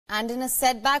And in a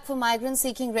setback for migrants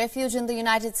seeking refuge in the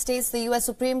United States, the U.S.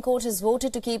 Supreme Court has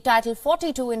voted to keep Title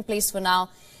 42 in place for now.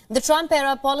 The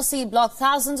Trump-era policy blocked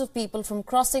thousands of people from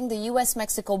crossing the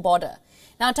U.S.-Mexico border.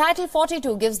 Now, Title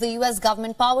 42 gives the U.S.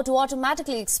 government power to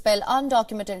automatically expel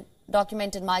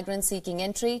undocumented migrants seeking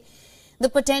entry. The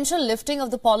potential lifting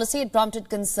of the policy had prompted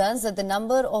concerns that the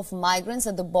number of migrants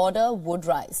at the border would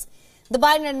rise. The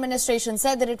Biden administration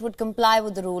said that it would comply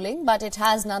with the ruling, but it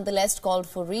has nonetheless called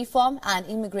for reform of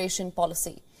the immigration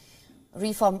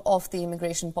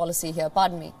policy here,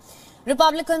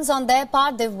 Republicans, on their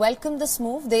part, they've welcomed this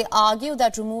move. They argue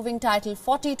that removing Title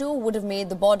 42 would have made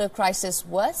the border crisis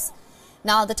worse.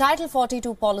 Now, the Title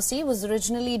 42 policy was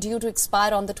originally due to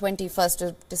expire on the 21st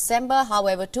of December.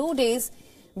 However, 2 days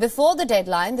before the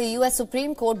deadline, the U.S.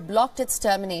 Supreme Court blocked its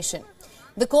termination.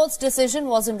 The court's decision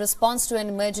was in response to an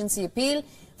emergency appeal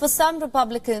for some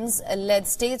Republicans-led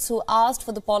states who asked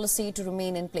for the policy to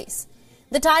remain in place.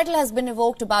 The title has been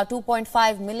evoked about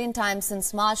 2.5 million times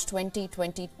since March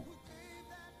 2020.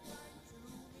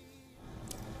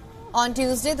 On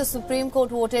Tuesday, the Supreme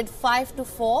Court voted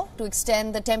 5-4 to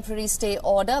extend the temporary stay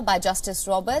order by Justice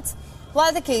Roberts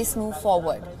while the case moved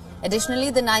forward. Additionally,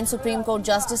 the 9 Supreme Court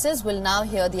justices will now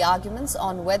hear the arguments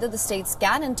on whether the states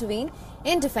can intervene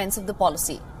in defense of the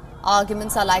policy.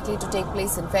 Arguments are likely to take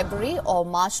place in February or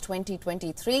March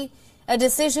 2023. A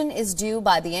decision is due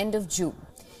by the end of June.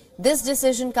 This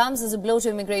decision comes as a blow to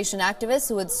immigration activists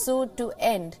who had sued to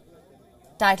end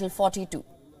Title 42.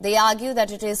 They argue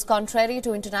that it is contrary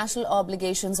to international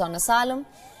obligations on asylum.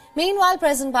 Meanwhile,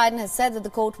 President Biden has said that the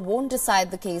court won't decide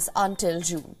the case until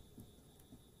June.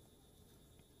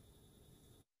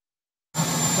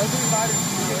 President Biden,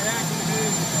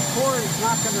 the court is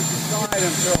not going to decide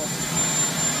until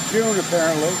June,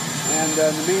 apparently, and in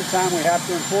the meantime, we have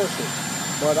to enforce it.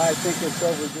 But I think it's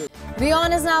overdue.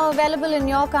 WION is now available in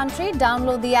your country.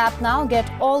 Download the app now. Get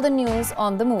all the news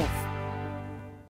on the move.